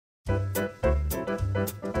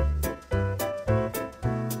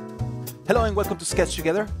Hello and welcome to Sketch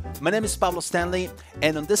Together. My name is Pablo Stanley,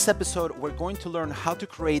 and on this episode we're going to learn how to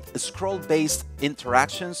create scroll-based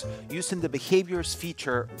interactions using the behaviors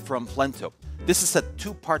feature from Flinto. This is a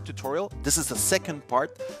two-part tutorial. This is the second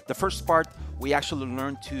part. The first part, we actually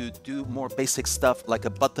learned to do more basic stuff like a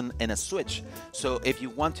button and a switch. So if you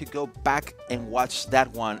want to go back and watch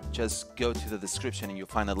that one, just go to the description and you'll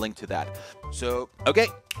find a link to that. So, okay,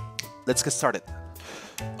 let's get started.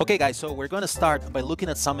 Okay guys, so we're going to start by looking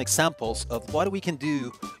at some examples of what we can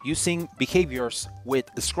do using behaviors with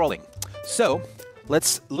scrolling. So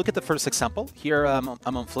let's look at the first example. Here I'm on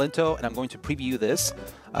Flinto and I'm going to preview this.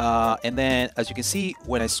 And then as you can see,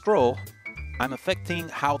 when I scroll, I'm affecting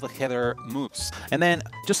how the header moves. And then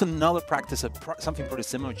just another practice of something pretty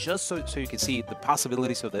similar, just so you can see the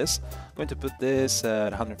possibilities of this. I'm going to put this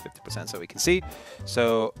at 150% so we can see.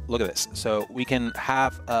 So look at this. So we can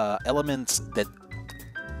have elements that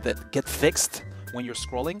get fixed when you're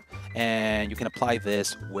scrolling, and you can apply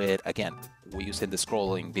this with, again, we're using the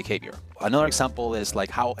scrolling behavior. Another example is like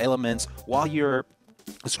how elements, while you're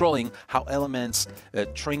scrolling, how elements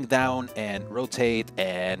shrink down and rotate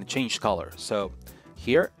and change color. So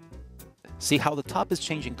here, see how the top is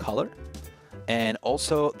changing color, and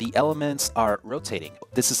also the elements are rotating.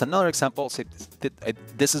 This is another example. So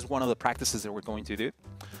this is one of the practices that we're going to do.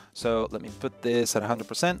 So let me put this at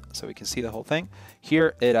 100% so we can see the whole thing.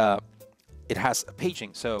 Here it has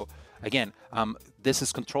paging. So again, this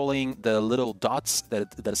is controlling the little dots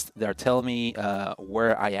that are telling me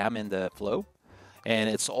where I am in the flow. And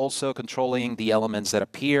it's also controlling the elements that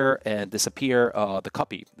appear and disappear, the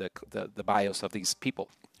copy, the bios of these people.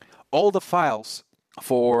 All the files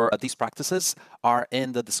for these practices are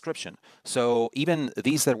in the description. So even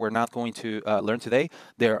these that we're not going to learn today,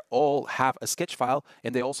 they all have a sketch file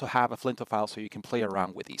and they also have a Flinto file so you can play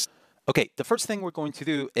around with these. Okay, the first thing we're going to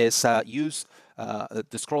do is use the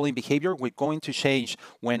scrolling behavior. We're going to change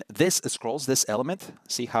when this scrolls, this element.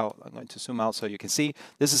 See how I'm going to zoom out so you can see.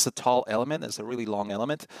 This is a tall element. It's a really long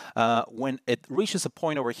element. When it reaches a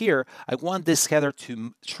point over here, I want this header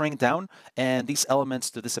to shrink down and these elements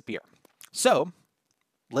to disappear. So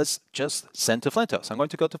let's just send to Flinto. So I'm going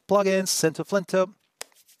to go to Plugins, send to Flinto,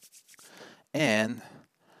 and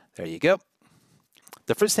there you go.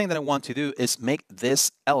 The first thing that I want to do is make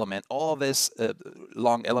this element, all of this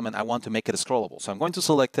long element, I want to make it scrollable. So I'm going to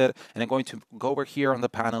select it, and I'm going to go over here on the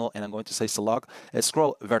panel, and I'm going to say select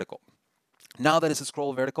scroll vertical. Now that it's a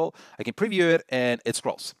scroll vertical, I can preview it, and it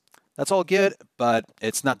scrolls. That's all good, but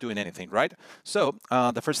it's not doing anything, right? So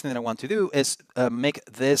the first thing that I want to do is make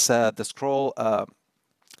this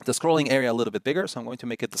the scrolling area a little bit bigger, so I'm going to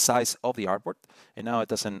make it the size of the artboard, and now it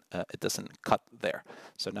doesn't cut there.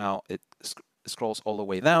 So now it scrolls all the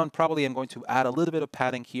way down. Probably I'm going to add a little bit of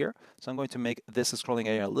padding here, so I'm going to make this scrolling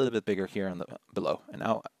area a little bit bigger here in the below. And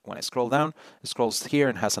now when I scroll down, it scrolls here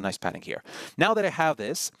and has a nice padding here. Now that I have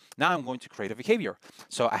this, now I'm going to create a behavior.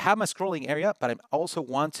 So I have my scrolling area, but I also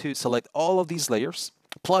want to select all of these layers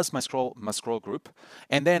plus my scroll group,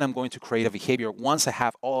 and then I'm going to create a behavior once I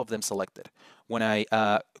have all of them selected. When I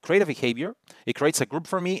create a behavior, it creates a group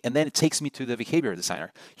for me, and then it takes me to the behavior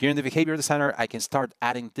designer. Here in the behavior designer, I can start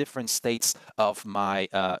adding different states of my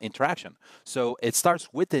interaction. So it starts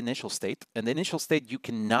with the initial state, and the initial state, you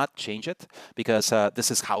cannot change it because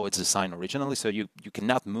this is how it's designed originally. So you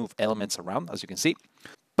cannot move elements around, as you can see.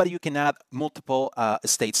 But you can add multiple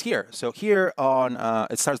states here. So here on,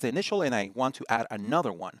 it starts the initial, and I want to add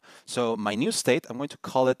another one. So my new state, I'm going to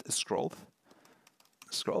call it scroll.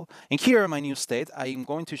 And here in my new state, I'm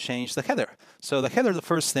going to change the header. So the header, the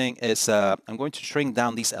first thing is I'm going to shrink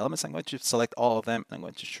down these elements. I'm going to select all of them, and I'm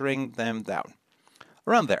going to shrink them down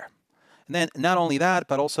around there. And then not only that,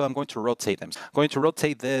 but also I'm going to rotate them. I'm going to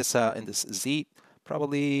rotate this in this Z,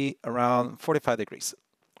 probably around 45 degrees.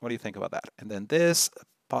 What do you think about that? And then this,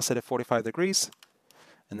 positive 45 degrees,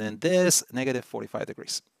 and then this, negative 45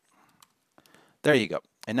 degrees. There you go.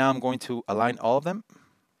 And now I'm going to align all of them.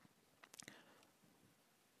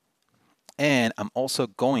 And I'm also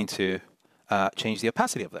going to change the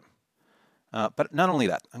opacity of them. But not only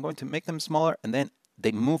that, I'm going to make them smaller, and then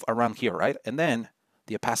they move around here, right? And then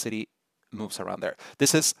the opacity moves around there.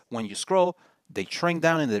 This is when you scroll, they shrink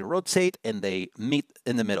down and they rotate and they meet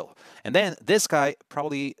in the middle. And then this guy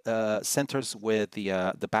probably centers with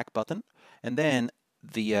the back button, and then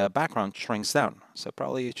the background shrinks down. So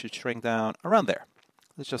probably it should shrink down around there.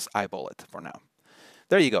 Let's just eyeball it for now.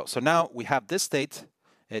 There you go. So now we have this state.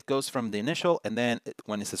 It goes from the initial, and then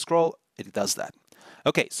when it's a scroll, it does that.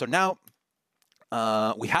 Okay, so now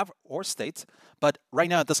we have our state, but right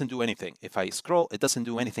now it doesn't do anything. If I scroll, it doesn't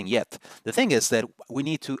do anything yet. The thing is that we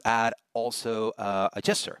need to add also a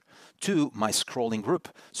gesture to my scrolling group.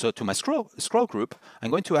 So to my scroll group, I'm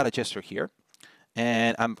going to add a gesture here.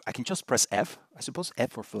 And I can just press F, I suppose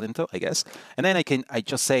F for Flinto, I guess. And then I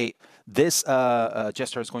just say this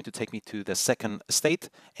gesture is going to take me to the second state.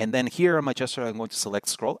 And then here on my gesture, I'm going to select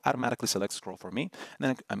scroll, automatically select scroll for me.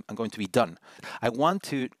 And then I'm going to be done. I want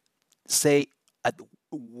to say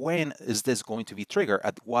when is this going to be triggered,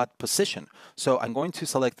 at what position. So I'm going to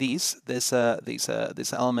select these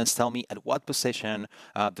elements tell me at what position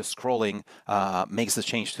the scrolling makes the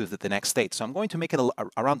change to the next state. So I'm going to make it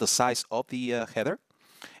around the size of the header,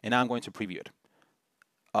 and now I'm going to preview it.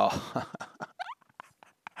 Oh,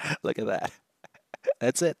 look at that.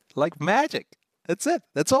 That's it, like magic. That's it,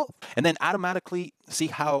 that's all. And then automatically, see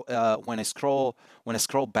how when I scroll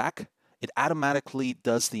back, it automatically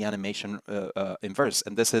does the animation inverse.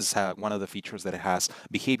 And this is one of the features that it has.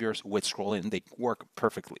 Behaviors with scrolling, they work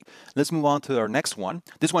perfectly. Let's move on to our next one.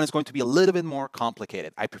 This one is going to be a little bit more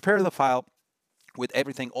complicated. I prepared the file with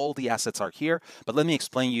everything, all the assets are here, but let me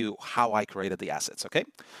explain you how I created the assets, okay?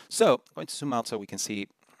 So I'm going to zoom out so we can see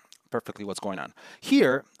perfectly what's going on.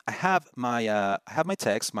 Here, I have my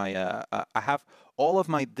text, I have all of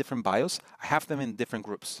my different bios. I have them in different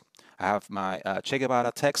groups. I have my Che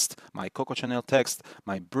Guevara text, my Coco Chanel text,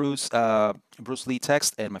 my Bruce Lee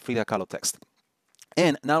text, and my Frida Kahlo text.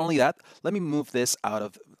 And not only that, let me move this out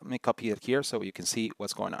of, let me copy it here so you can see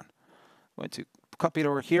what's going on. I'm going to copy it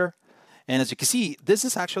over here. And as you can see, this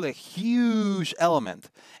is actually a huge element.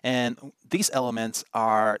 And these elements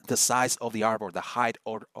are the size of the artboard, the height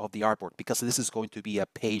of the artboard, because this is going to be a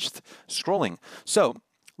paged scrolling. So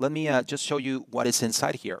let me just show you what is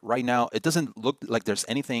inside here. Right now, it doesn't look like there's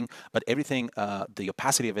anything, but everything, the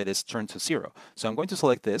opacity of it is turned to 0. So I'm going to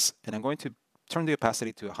select this, and I'm going to turn the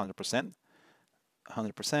opacity to 100%.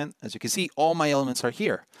 100%. As you can see, all my elements are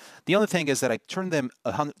here. The only thing is that I turn them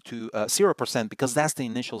 100 to 0% because that's the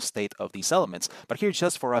initial state of these elements. But here,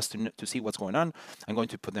 just for us to see what's going on, I'm going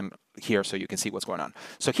to put them here so you can see what's going on.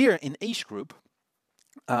 So here in each group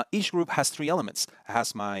has 3 elements. It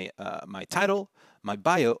has my title, my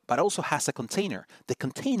bio, but also has a container. The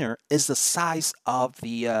container is the size of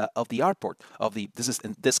the artboard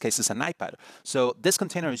in this case is an iPad. So this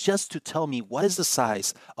container is just to tell me what is the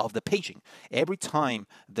size of the paging. Every time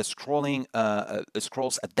the scrolling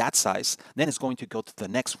scrolls at that size, then it's going to go to the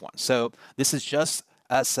next one. So this is just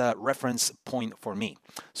as a reference point for me.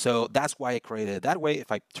 So that's why I created it that way.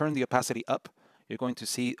 If I turn the opacity up, you're going to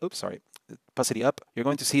see, opacity up, you're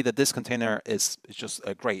going to see that this container is just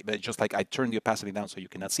great. But just like I turned the opacity down so you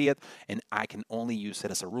cannot see it, and I can only use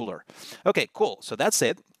it as a ruler. Okay, cool. So that's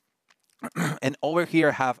it. And over here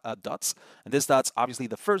I have dots. And these dots, obviously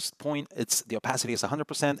the first point, the opacity is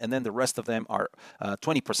 100%, and then the rest of them are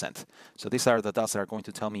 20%. So these are the dots that are going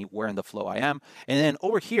to tell me where in the flow I am. And then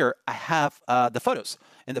over here, I have the photos.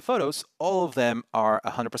 And the photos, all of them are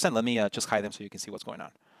 100%. Let me just hide them so you can see what's going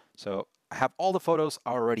on. So I have all the photos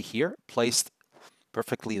already here, placed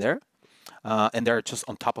perfectly there. And they're just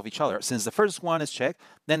on top of each other. Since the first one is checked,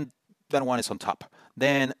 then that one is on top.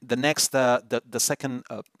 Then the next, the second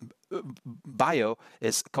bio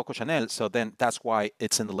is Coco Chanel, so then that's why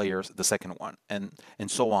it's in the layers, the second one, and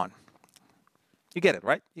so on. You get it,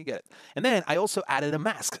 right? You get it. And then I also added a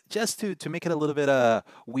mask just to make it a little bit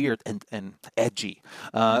weird and edgy.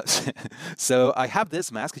 So I have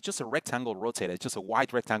this mask. It's just a rectangle rotated. It's just a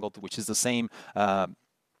white rectangle, which is the same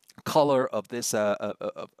color of this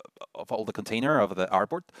of all the container of the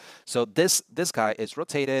artboard. So this guy is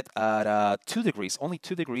rotated at 2 degrees, only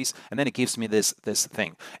 2 degrees, and then it gives me this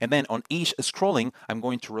thing. And then on each scrolling, I'm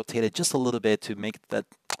going to rotate it just a little bit to make the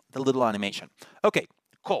little animation. Okay,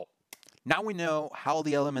 cool. Now we know how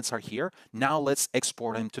the elements are here. Now let's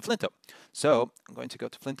export them to Flinto. So I'm going to go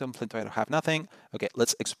to Flinto. Flinto, I don't have nothing. Okay,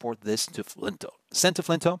 let's export this to Flinto. Send to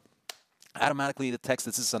Flinto. Automatically the text,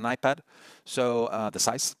 this is an iPad. So the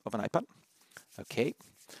size of an iPad. Okay.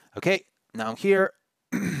 Okay, now here.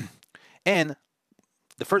 And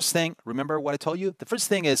the first thing, remember what I told you? The first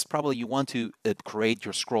thing is probably you want to create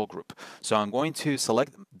your scroll group. So I'm going to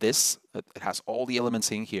select this. It has all the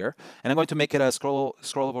elements in here. And I'm going to make it a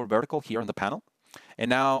scrollable vertical here on the panel. And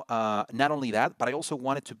now, not only that, but I also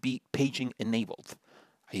want it to be paging enabled.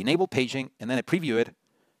 I enable paging, and then I preview it.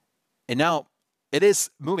 And now it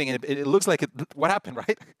is moving, and it looks like what happened,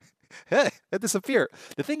 right? It disappeared.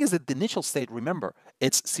 The thing is that the initial state, remember,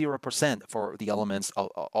 it's 0% for the elements,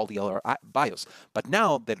 all the other bios. But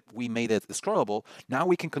now that we made it scrollable, now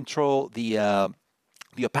we can control the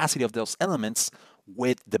opacity of those elements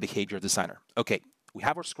with the behavior designer. Okay, we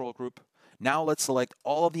have our scroll group. Now let's select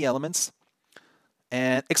all of the elements.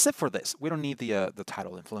 And except for this, we don't need the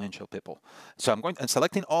title influential people. So I'm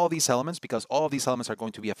selecting all of these elements because all of these elements are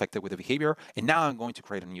going to be affected with the behavior. And now I'm going to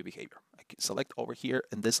create a new behavior. I can select over here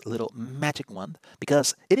in this little magic one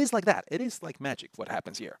because it is like that. It is like magic what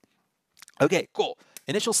happens here. Okay, cool.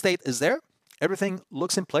 Initial state is there. Everything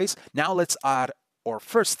looks in place. Now let's add our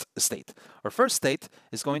first state. Our first state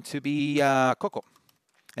is going to be Coco.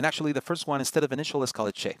 And actually the first one, instead of initial, let's call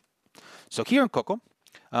it Che. So here in Coco,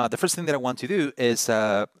 the first thing that I want to do is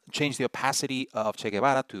change the opacity of Che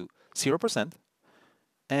Guevara to 0%.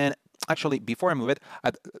 And actually, before I move it,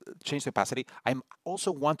 I change the opacity. I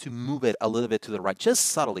also want to move it a little bit to the right, just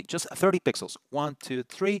subtly, just 30 pixels. 1, 2,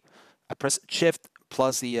 3. I press Shift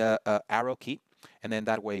plus the arrow key, and then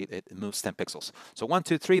that way it moves 10 pixels. So 1,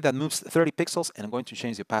 2, 3, that moves 30 pixels, and I'm going to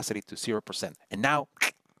change the opacity to 0%. And now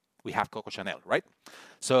we have Coco Chanel, right?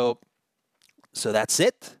 So that's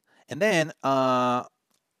it. And then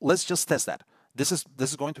let's just test that. This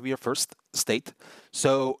is going to be our first state.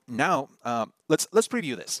 So now let's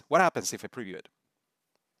preview this. What happens if I preview it?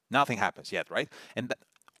 Nothing happens yet, right? And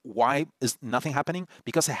why is nothing happening?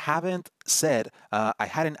 Because I haven't said, I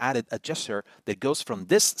hadn't added a gesture that goes from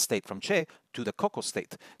this state, from Che, to the Coco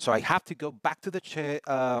state. So I have to go back to the Che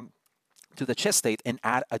state and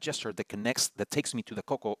add a gesture that connects, that takes me to the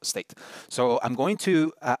Coco state. So I'm going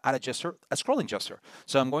to add a gesture, a scrolling gesture.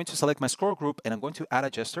 So I'm going to select my scroll group and I'm going to add a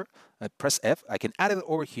gesture. I press F. I can add it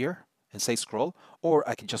over here and say scroll, or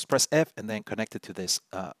I can just press F and then connect it to this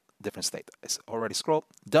different state. It's already scrolled,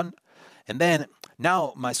 done. And then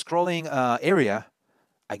now my scrolling area,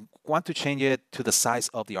 I want to change it to the size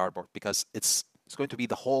of the artboard because it's going to be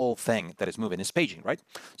the whole thing that is moving. It's paging, right?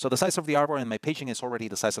 So the size of the artboard and my paging is already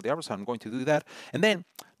the size of the artboard, so I'm going to do that. And then,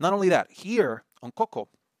 not only that, here on Coco,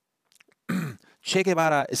 Che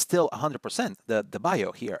Guevara is still 100%, the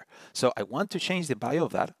bio here. So I want to change the bio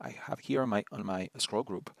of that. I have here on my scroll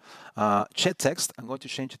group. Che text, I'm going to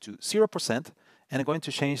change it to 0%, and I'm going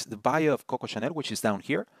to change the bio of Coco Chanel, which is down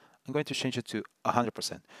here. I'm going to change it to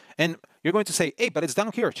 100%. And you're going to say, hey, but it's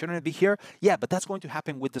down here. Shouldn't it be here? Yeah, but that's going to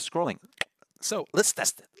happen with the scrolling. So let's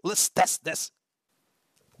test it. Let's test this.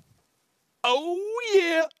 Oh,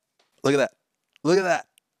 yeah. Look at that. Look at that.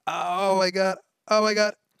 Oh, my God. Oh, my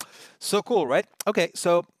God. So cool, right? Okay,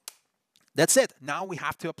 so that's it. Now we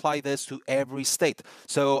have to apply this to every state.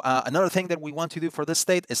 So another thing that we want to do for this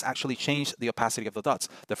state is actually change the opacity of the dots.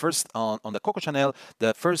 The first, on the Coco Chanel,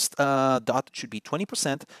 the first dot should be 20%,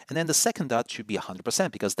 and then the second dot should be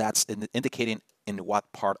 100% because that's indicating in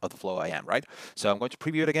what part of the flow I am, right? So I'm going to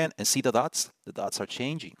preview it again and see the dots. The dots are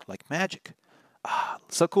changing like magic.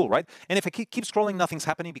 So cool, right? And if I keep scrolling, nothing's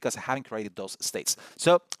happening because I haven't created those states.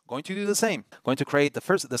 So going to do the same. Going to create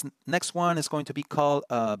this next one is going to be called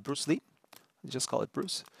Bruce Lee. Just call it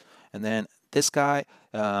Bruce. And then this guy,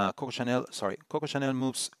 Coco Chanel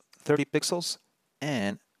moves 30 pixels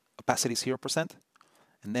and opacity 0%.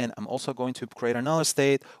 And then I'm also going to create another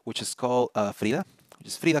state, which is called Frida, which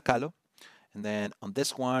is Frida Kahlo. And then on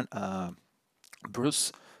this one,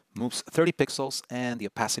 Bruce moves 30 pixels and the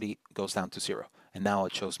opacity goes down to 0. And now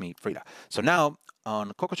it shows me Frida. So now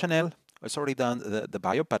on Coco Chanel, it's already done the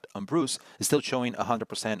bio, but on Bruce, it's still showing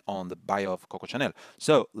 100% on the bio of Coco Chanel.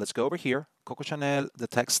 So let's go over here. Coco Chanel, the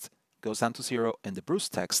text goes down to 0, and the Bruce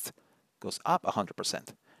text goes up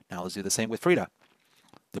 100%. Now let's do the same with Frida.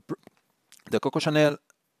 The Coco Chanel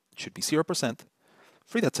should be 0%.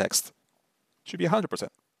 Frida text should be 100%.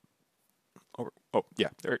 Oh, yeah,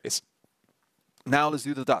 there it is. Now let's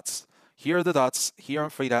do the dots. Here are the dots. Here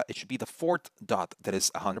on Frida, it should be the fourth dot that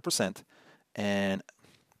is 100%. And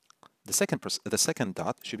the second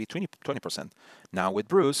dot should be 20%. Now with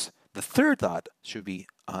Bruce, the third dot should be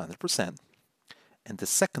 100%, and the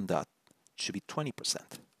second dot should be 20%.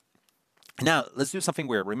 Now let's do something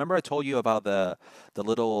weird. Remember I told you about the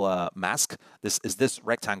little mask? This is this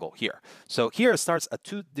rectangle here. So here it starts at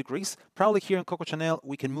 2 degrees. Probably here in Coco Chanel,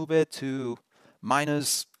 we can move it to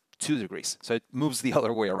minus 2 degrees. So it moves the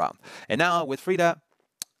other way around. And now with Frida,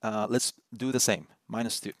 let's do the same,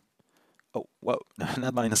 minus 2. Oh, whoa,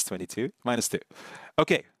 not minus 22, minus 2.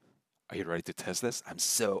 Okay, are you ready to test this? I'm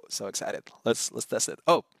so excited. Let's test it.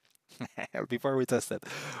 Oh, before we test it,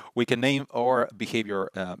 we can name our behavior.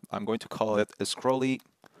 I'm going to call it a scrolly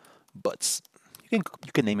butts. You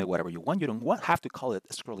can name it whatever you want. You don't have to call it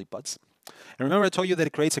a scrolly butts. And remember I told you that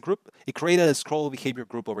it creates a group? It created a scroll behavior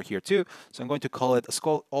group over here too. So I'm going to call it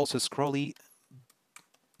also scrolly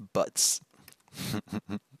butts.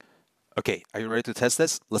 Okay, are you ready to test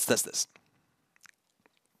this? Let's test this.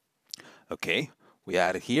 Okay, we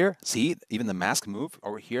add it here. See, even the mask move.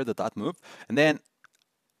 Over here, the dot move. And then,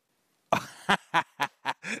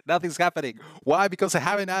 Nothing's happening. Why? Because I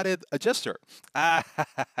haven't added a gesture.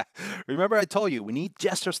 Remember I told you we need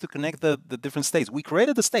gestures to connect the different states. We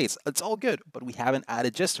created the states. It's all good, but we haven't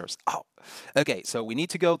added gestures. Oh, okay. So we need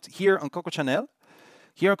to go here on Coco Chanel.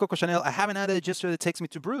 Here on Coco Chanel, I haven't added a gesture that takes me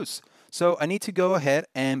to Bruce. So I need to go ahead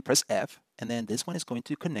and press F, and then this one is going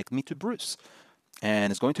to connect me to Bruce.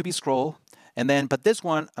 And it's going to be scroll. And then, but this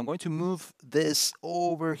one, I'm going to move this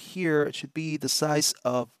over here. It should be the size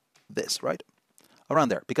of this, right? Around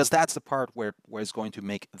there, because that's the part where it's going to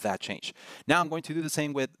make that change. Now I'm going to do the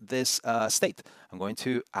same with this state. I'm going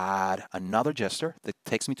to add another gesture that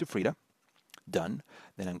takes me to Frida. Done.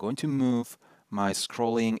 Then I'm going to move my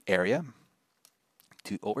scrolling area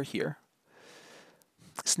to over here.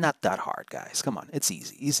 It's not that hard, guys. Come on, it's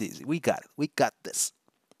easy, easy. We got it. We got this.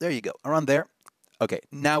 There you go, around there. Okay,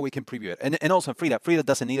 now we can preview it. And also Frida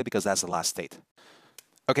doesn't need it because that's the last state.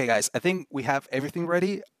 Okay, guys, I think we have everything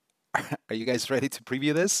ready. Are you guys ready to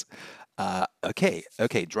preview this? Okay,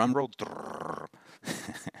 drum roll.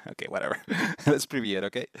 Okay, whatever. Let's preview it,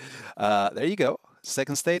 okay? There you go.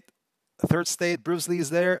 Second state, third state, Bruce Lee is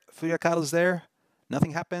there, Frida Kahlo's there.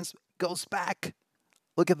 Nothing happens, goes back.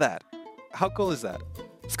 Look at that. How cool is that?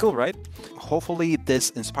 It's cool, right? Hopefully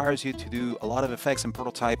this inspires you to do a lot of effects and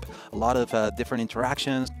prototype, a lot of different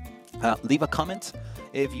interactions. Leave a comment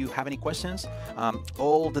if you have any questions.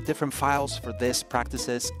 All the different files for this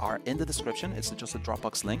practices are in the description. It's just a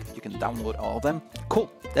Dropbox link. You can download all of them.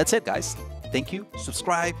 Cool. That's it, guys. Thank you.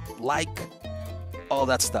 Subscribe, like, all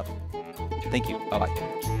that stuff. Thank you.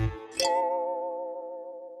 Bye-bye.